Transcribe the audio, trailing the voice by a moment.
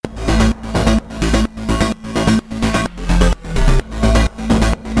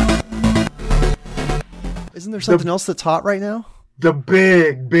Isn't there something else that's hot right now? The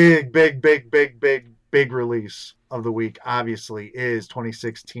big release of the week, obviously, is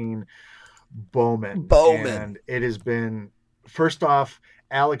 2016 Bowman. And it has been, first off,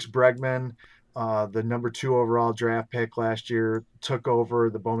 Alex Bregman, the number 2 overall draft pick last year, took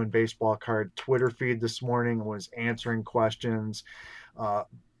over the Bowman baseball card Twitter feed this morning, was answering questions.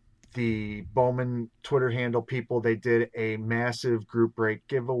 The Bowman Twitter handle people, they did a massive group break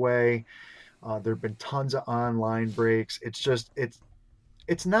giveaway. There have been tons of online breaks.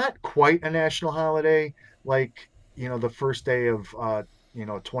 It's not quite a national holiday like, the first day of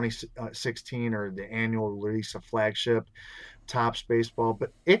 2016 or the annual release of Flagship Topps baseball,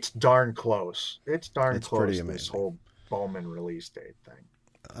 but it's darn close. It's close to this whole Bowman release date thing.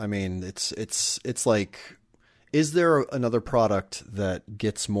 I mean, it's like, is there another product that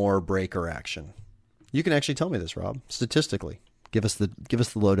gets more breaker action? You can actually tell me this, Rob, statistically. Give us the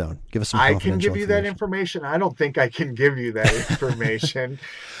lowdown. Give us some confidential I can give you that information. I don't think I can give you that information.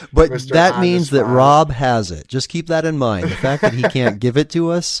 But that means that Rob has it. Just keep that in mind. The fact that he can't give it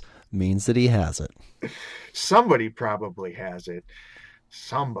to us means that he has it. Somebody probably has it.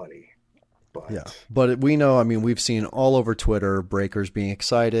 Somebody. But yeah. But we know, I mean, we've seen all over Twitter breakers being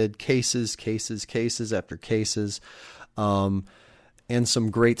excited, cases after cases. And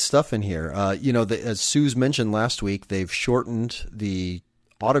some great stuff in here. As Suze mentioned last week, they've shortened the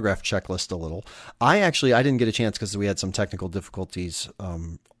autograph checklist a little. I didn't get a chance because we had some technical difficulties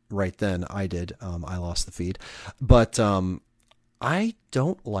right then. I did. I lost the feed. But I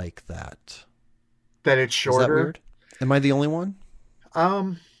don't like that. That it's shorter? Is that weird? Am I the only one?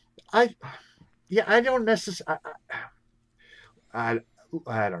 I don't necessarily. I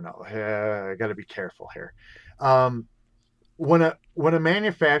don't know. I got to be careful here. When a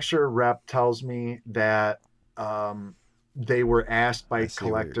manufacturer rep tells me that they were asked by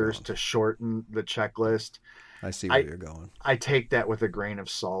collectors to shorten the checklist, I see where you're going. I take that with a grain of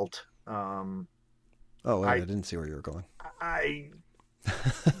salt. I didn't see where you were going.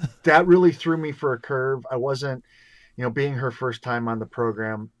 That really threw me for a curve. I wasn't, being her first time on the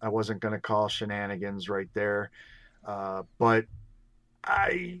program, I wasn't going to call shenanigans right there. But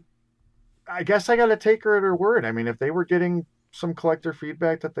I guess I got to take her at her word. I mean, if they were getting some collector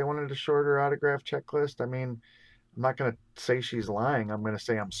feedback that they wanted a shorter autograph checklist, I mean, I'm not going to say she's lying. I'm going to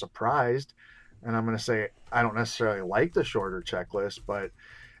say I'm surprised. And I'm going to say I don't necessarily like the shorter checklist, but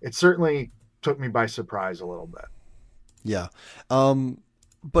it certainly took me by surprise a little bit. Yeah.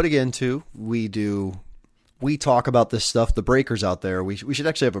 But again, too, we talk about this stuff. The breakers out there, we should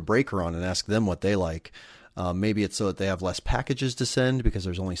actually have a breaker on and ask them what they like. Maybe it's so that they have less packages to send because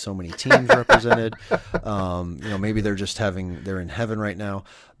there's only so many teams represented. Maybe they're in heaven right now,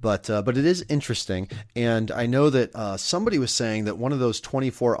 but it is interesting. And I know that somebody was saying that one of those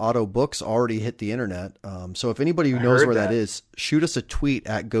 24 auto books already hit the internet. So if anybody who knows where that is, shoot us a tweet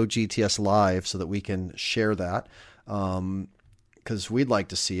at GoGTS Live so that we can share that. Cause we'd like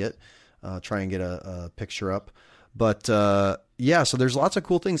to see it, try and get a picture up, but, so there's lots of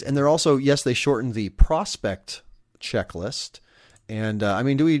cool things. And they're also, they shortened the prospect checklist. And,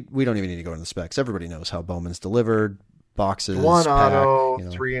 we don't even need to go into the specs. Everybody knows how Bowman's delivered, boxes, one pack, auto,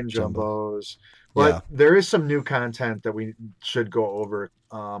 3 in jumbos. But there is some new content that we should go over.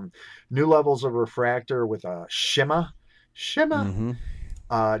 New levels of refractor with a shimmer. Mm-hmm.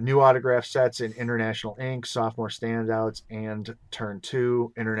 New autograph sets in International Ink, sophomore standouts, and Turn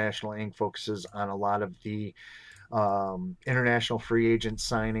 2. International Ink focuses on a lot of the international free agent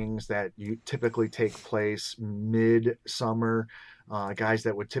signings that you typically take place mid-summer, guys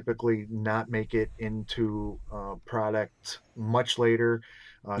that would typically not make it into product much later.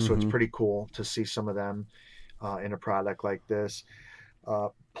 So it's pretty cool to see some of them in a product like this.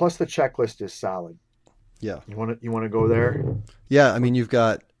 Plus the checklist is solid. Yeah. You want to go there? Yeah. I mean, you've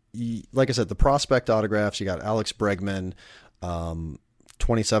got, like I said, the prospect autographs, you got Alex Bregman,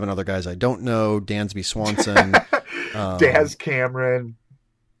 27 other guys I don't know, Dansby Swanson, Daz Cameron,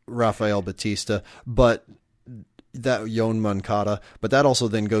 Rafael Batista, but that Yon Moncada, but that also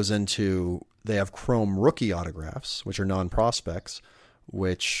then goes into, they have Chrome rookie autographs, which are non-prospects,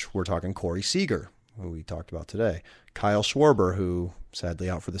 which we're talking Corey Seager, who we talked about today, Kyle Schwarber, who sadly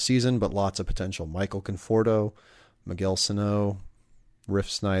out for the season, but lots of potential, Michael Conforto, Miguel Sano,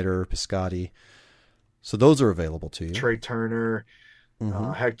 Riff Snyder, Piscotti. So those are available to you. Trey Turner,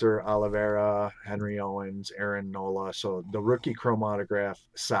 Hector Oliveira, Henry Owens, Aaron Nola. So the rookie Chrome autograph,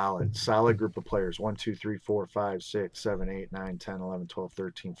 solid group of players. 1, 2, 3, 4, 5, 6, 7, 8, 9, 10, 11, 12,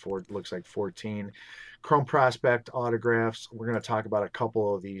 13, 14, looks like 14. Chrome prospect autographs. We're going to talk about a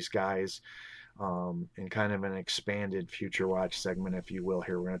couple of these guys in kind of an expanded Future Watch segment, if you will,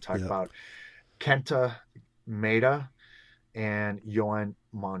 here. We're going to talk about Kenta Maeda and Yoan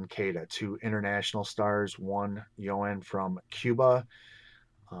Moncada, two international stars. One, Yoan from Cuba,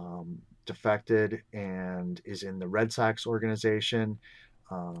 defected and is in the Red Sox organization.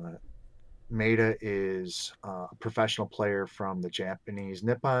 Maeda is a professional player from the Japanese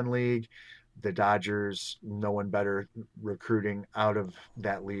Nippon League. The Dodgers, no one better recruiting out of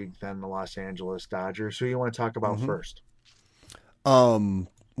that league than the Los Angeles Dodgers. Who you want to talk about first?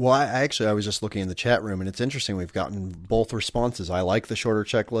 Well, I was just looking in the chat room, and it's interesting. We've gotten both responses. I like the shorter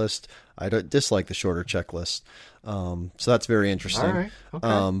checklist. I don't dislike the shorter checklist. So that's very interesting. All right.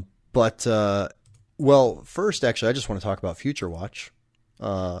 Okay. Well, first, actually, I just want to talk about Future Watch.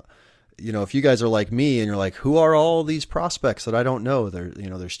 If you guys are like me and you're like, who are all these prospects that I don't know?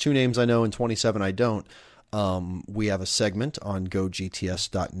 There's 2 names I know and 27 I don't. We have a segment on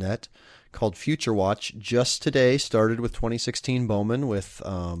GoGTS.net called Future Watch. Just today started with 2016 Bowman with,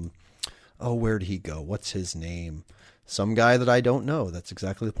 where'd he go? What's his name? Some guy that I don't know. That's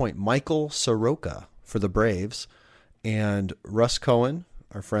exactly the point. Michael Soroka for the Braves, and Russ Cohen,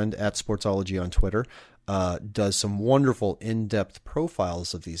 our friend at Sportsology on Twitter, does some wonderful in-depth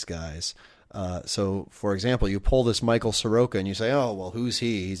profiles of these guys. So, for example, you pull this Michael Soroka and you say, oh, well, who's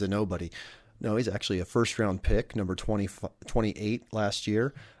he? He's a nobody. No, he's actually a first-round pick, number 28 last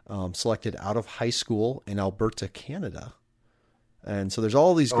year, selected out of high school in Alberta, Canada. And so there's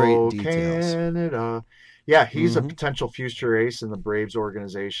all these great details. Canada. Yeah, he's a potential future ace in the Braves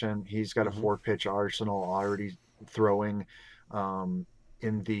organization. He's got a 4-pitch arsenal already throwing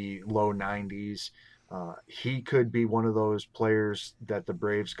in the low 90s. He could be one of those players that the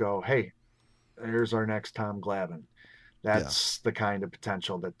Braves go, hey, there's our next Tom Glavine. That's the kind of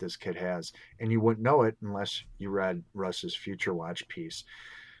potential that this kid has. And you wouldn't know it unless you read Russ's Future Watch piece.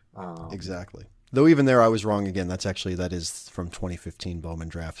 Exactly. Though even there I was wrong again. That is from 2015 Bowman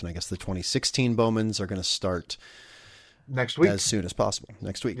draft. And I guess the 2016 Bowmans are going to start next week as soon as possible.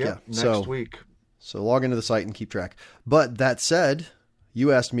 Next week. Yeah. Next week. So log into the site and keep track. But that said,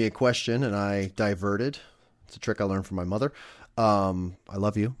 you asked me a question and I diverted. It's a trick I learned from my mother. I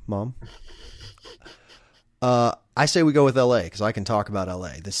love you, Mom. I say we go with LA because I can talk about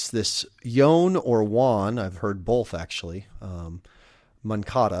LA. This Yoan or Juan, I've heard both actually.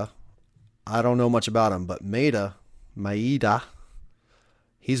 Moncada, I don't know much about him, but Maeda,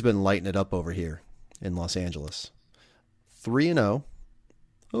 he's been lighting it up over here in Los Angeles. 3-0.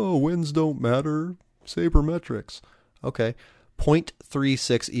 Oh, wins don't matter. Sabermetrics. Okay.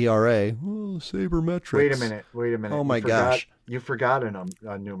 0.36 ERA. Oh, sabermetrics. Wait a minute. Oh my gosh. You forgot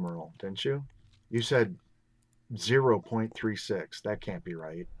a numeral, didn't you? You said 0.36. That can't be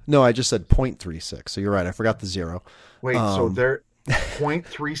right. No, I just said 0.36. So you're right. I forgot the 0. Wait, so they're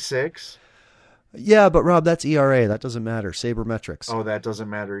 0.36? Yeah, but Rob, that's ERA. That doesn't matter. Sabermetrics. Oh, that doesn't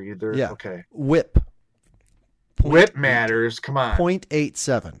matter either? Yeah. Okay. WHIP. WHIP matters. Come on.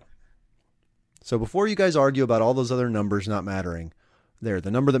 0.87. So before you guys argue about all those other numbers not mattering,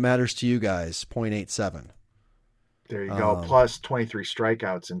 the number that matters to you guys, 0.87. There you go. Plus 23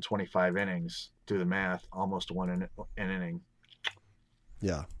 strikeouts in 25 innings. Do the math. Almost an inning.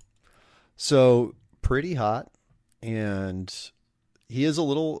 Yeah. So pretty hot. And he is a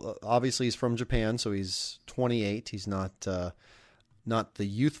little, obviously he's from Japan, so he's 28. He's not the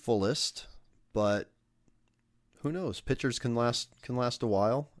youthfulest, but who knows? Pitchers can last a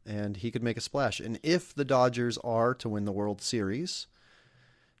while, and he could make a splash. And if the Dodgers are to win the World Series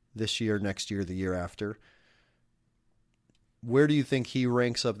this year, next year, the year after, where do you think he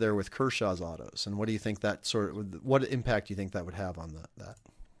ranks up there with Kershaw's autos? And what do you think what impact do you think that would have on that?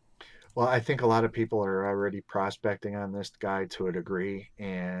 Well, I think a lot of people are already prospecting on this guy to a degree,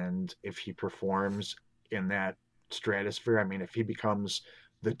 and if he performs in that stratosphere, I mean, if he becomes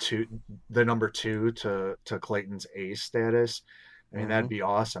the number 2 to Clayton's ace status, I mean, that'd be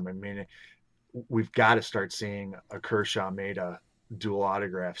awesome. I mean, we've got to start seeing a Kershaw Maeda dual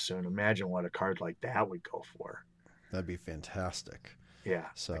autograph soon. Imagine what a card like that would go for. That'd be fantastic. Yeah,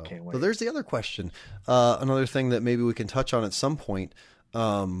 so I can't wait. So there's the other question. Another thing that maybe we can touch on at some point.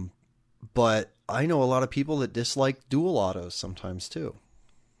 But I know a lot of people that dislike dual autos sometimes too.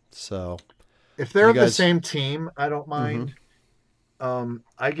 So if they're the same team, I don't mind.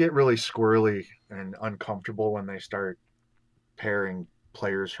 I get really squirrely and uncomfortable when they start pairing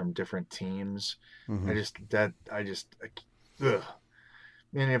players from different teams. Ugh.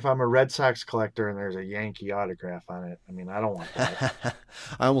 I mean, if I'm a Red Sox collector and there's a Yankee autograph on it, I mean, I don't want that.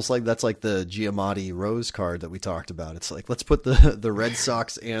 I almost like that's like the Giamatti Rose card that we talked about. It's like, let's put the Red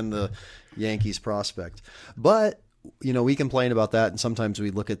Sox and the Yankees prospect. But, we complain about that, and sometimes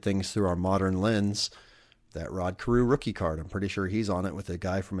we look at things through our modern lens. that Rod Carew rookie card. I'm pretty sure he's on it with a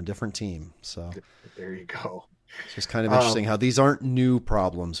guy from a different team. So there you go. It's just kind of interesting how these aren't new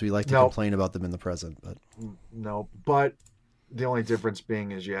problems. We like to complain about them in the present, but but the only difference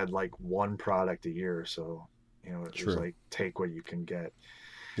being is you had like one product a year, so it was like take what you can get.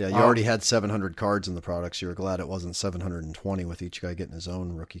 Yeah, you already had 700 cards in the products. You were glad it wasn't 720 with each guy getting his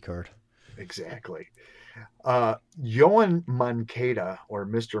own rookie card. Exactly. Yoan Moncada, or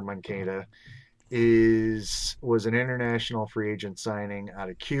Mr. Moncada, was an international free agent signing out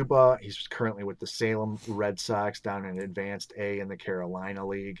of Cuba. He's currently with the Salem Red Sox down in Advanced A in the Carolina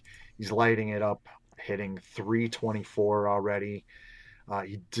League. He's lighting it up, hitting .324 already.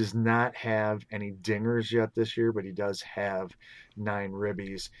 He does not have any dingers yet this year, but he does have 9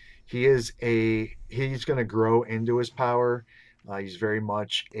 ribbies. He's going to grow into his power. He's very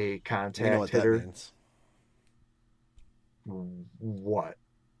much a contact hitter. That means. What?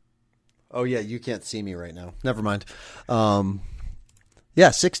 Oh yeah, you can't see me right now. Never mind. Yeah,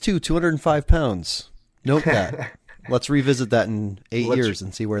 6'2", 205 pounds. Note that. Let's revisit that in 8 years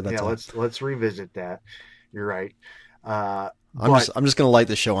and see where that's at. Let's revisit that. You're right. I'm just going to light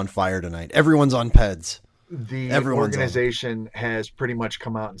the show on fire tonight. Everyone's on PEDs. Everyone's organization has pretty much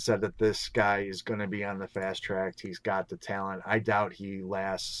come out and said that this guy is going to be on the fast track. He's got the talent. I doubt he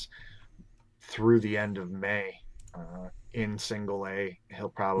lasts through the end of May in single A. He'll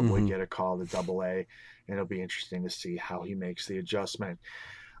probably get a call to double A, and it'll be interesting to see how he makes the adjustment.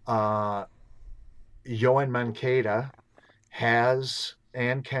 Yoan Moncada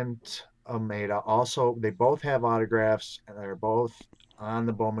and Kent Almeida also, they both have autographs, and they're both on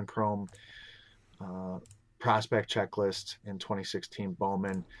the Bowman Chrome prospect checklist in 2016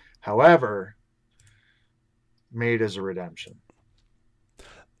 Bowman. However, Maida's a redemption.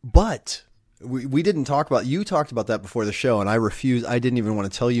 But we didn't talk about, you talked about that before the show, and I refused. I didn't even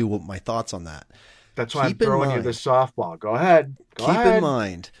want to tell you what my thoughts on that. That's why I'm throwing you the softball. Go ahead. Keep in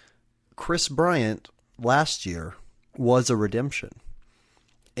mind, Kris Bryant last year was a redemption.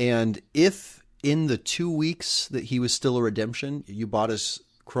 And if in the 2 weeks that he was still a redemption, you bought his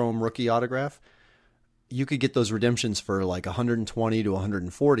Chrome rookie autograph, you could get those redemptions for like 120 to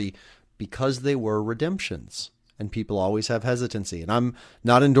 140 because they were redemptions. And people always have hesitancy. And I'm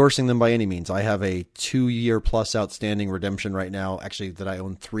not endorsing them by any means. I have a 2-year plus outstanding redemption right now, actually, that I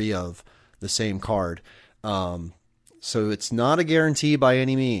own 3 of the same card. So it's not a guarantee by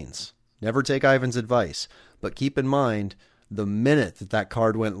any means. Never take Ivan's advice. But keep in mind, the minute that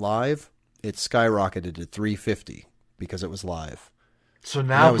card went live, it skyrocketed to 350 because it was live. So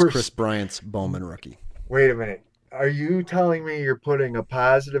now that was Kris Bryant's Bowman rookie. Wait a minute. Are you telling me you're putting a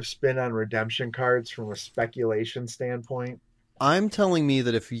positive spin on redemption cards from a speculation standpoint? I'm telling me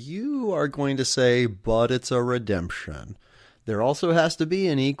that if you are going to say, but it's a redemption, there also has to be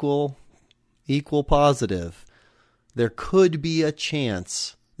an equal positive. There could be a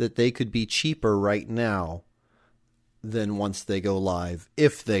chance that they could be cheaper right now than once they go live,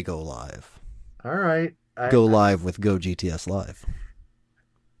 if they go live. All right. Go live with Go GTS Live.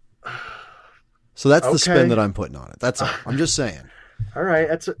 So that's the spin that I'm putting on it. That's all. I'm just saying. All right.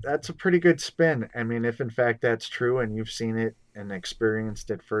 That's a pretty good spin. I mean, if in fact that's true and you've seen it and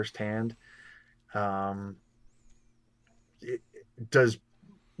experienced it firsthand, does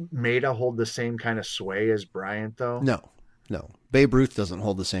Maida hold the same kind of sway as Bryant, though? No. Babe Ruth doesn't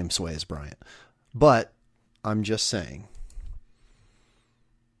hold the same sway as Bryant. But I'm just saying.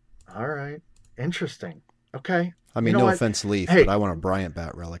 All right. Interesting. Okay. I mean, no offense, Leaf, but I want a Bryant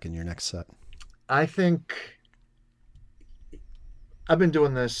bat relic in your next set. I think I've been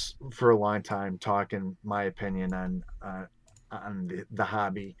doing this for a long time, talking my opinion on the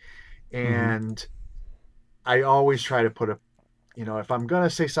hobby. And I always try to put if I'm going to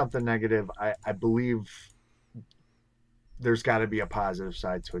say something negative, I believe there's got to be a positive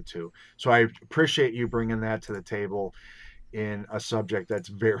side to it too. So I appreciate you bringing that to the table in a subject that's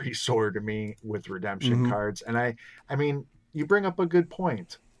very sore to me with redemption cards. And I mean, you bring up a good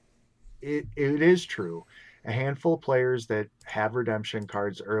point. It is true. A handful of players that have redemption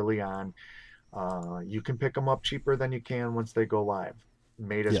cards early on, you can pick them up cheaper than you can once they go live.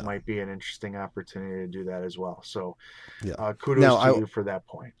 Maida's might be an interesting opportunity to do that as well. So kudos to you for that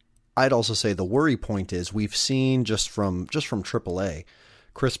point. I'd also say the worry point is we've seen just from AAA,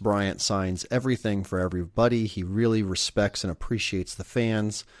 Kris Bryant signs everything for everybody. He really respects and appreciates the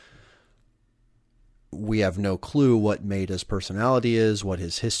fans. We have no clue what Maida's personality is, what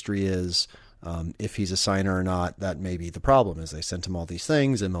his history is. If he's a signer or not, that may be the problem, is they sent him all these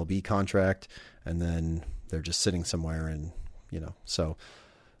things, MLB contract, and then they're just sitting somewhere and, so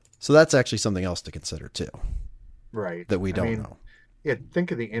that's actually something else to consider too. Right. That we don't know. Yeah,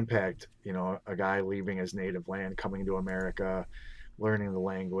 think of the impact, a guy leaving his native land, coming to America, learning the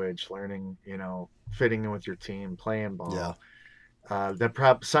language, learning, fitting in with your team, playing Yeah.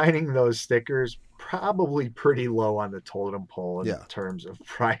 ball. Signing those stickers probably pretty low on the totem pole in Yeah. terms of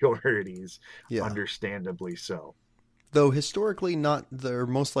priorities, Yeah. understandably so. Though historically not, they're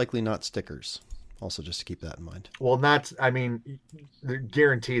most likely not stickers. Also, just to keep that in mind. Well,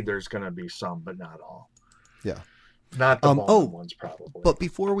 guaranteed there's going to be some, but not all. Yeah. Not the Bowman ones, probably. But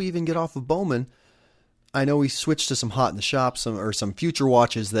before we even get off of Bowman, I know we switched to some hot in the shop, some future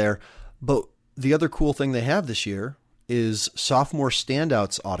watches there. But the other cool thing they have this year is sophomore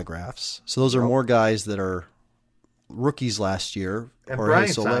standouts autographs. So those are more guys that are rookies last year. And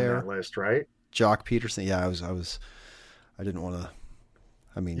Bryant's on that list, right? Jock Peterson. Yeah, I didn't want to.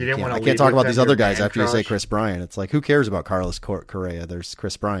 I mean, I can't talk about these other guys after you say Chris Bryant. It's like, who cares about Carlos Correa? There's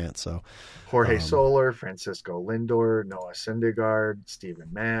Chris Bryant. So Jorge Soler, Francisco Lindor, Noah Syndergaard, Steven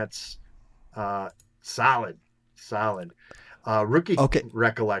Matz. Solid. Rookie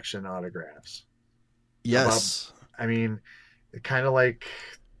recollection autographs. Yes. Kind of like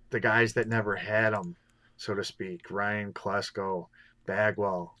the guys that never had them, so to speak. Ryan Klesko,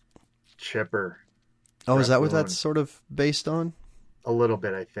 Bagwell, Chipper. Oh, Brett is that Boone. What that's sort of based on? A little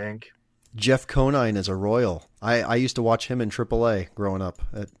bit, I think. Jeff Conine is a Royal. I used to watch him in AAA growing up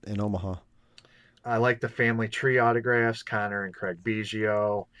in Omaha. I like the family tree autographs, Connor and Craig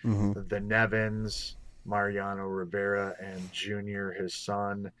Biggio, the Nevins, Mariano Rivera and Junior, his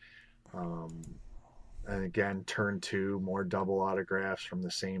son. And again, turn 2, more double autographs from the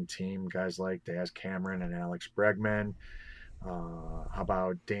same team. Guys like Daz Cameron and Alex Bregman. How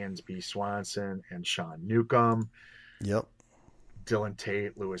about Dansby Swanson and Sean Newcomb? Yep. Dylan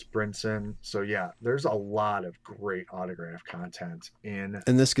Tate, Lewis Brinson. So yeah, there's a lot of great autograph content in.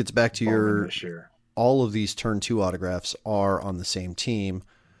 And this gets back to Bowman this year. All of these turn 2 autographs are on the same team.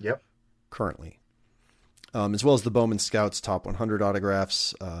 Yep. Currently. As well as the Bowman Scouts top 100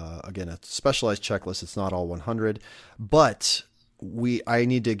 autographs. Again, a specialized checklist. It's not all 100, but I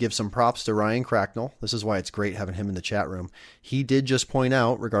need to give some props to Ryan Cracknell. This is why it's great having him in the chat room. He did just point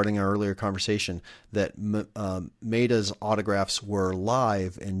out regarding our earlier conversation that Maida's autographs were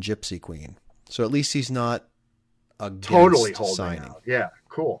live in Gypsy Queen. So at least he's not totally holding signing. Out. Yeah,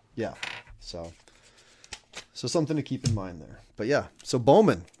 cool. Yeah. So something to keep in mind there. But yeah, so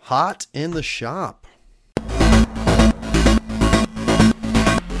Bowman, hot in the shop.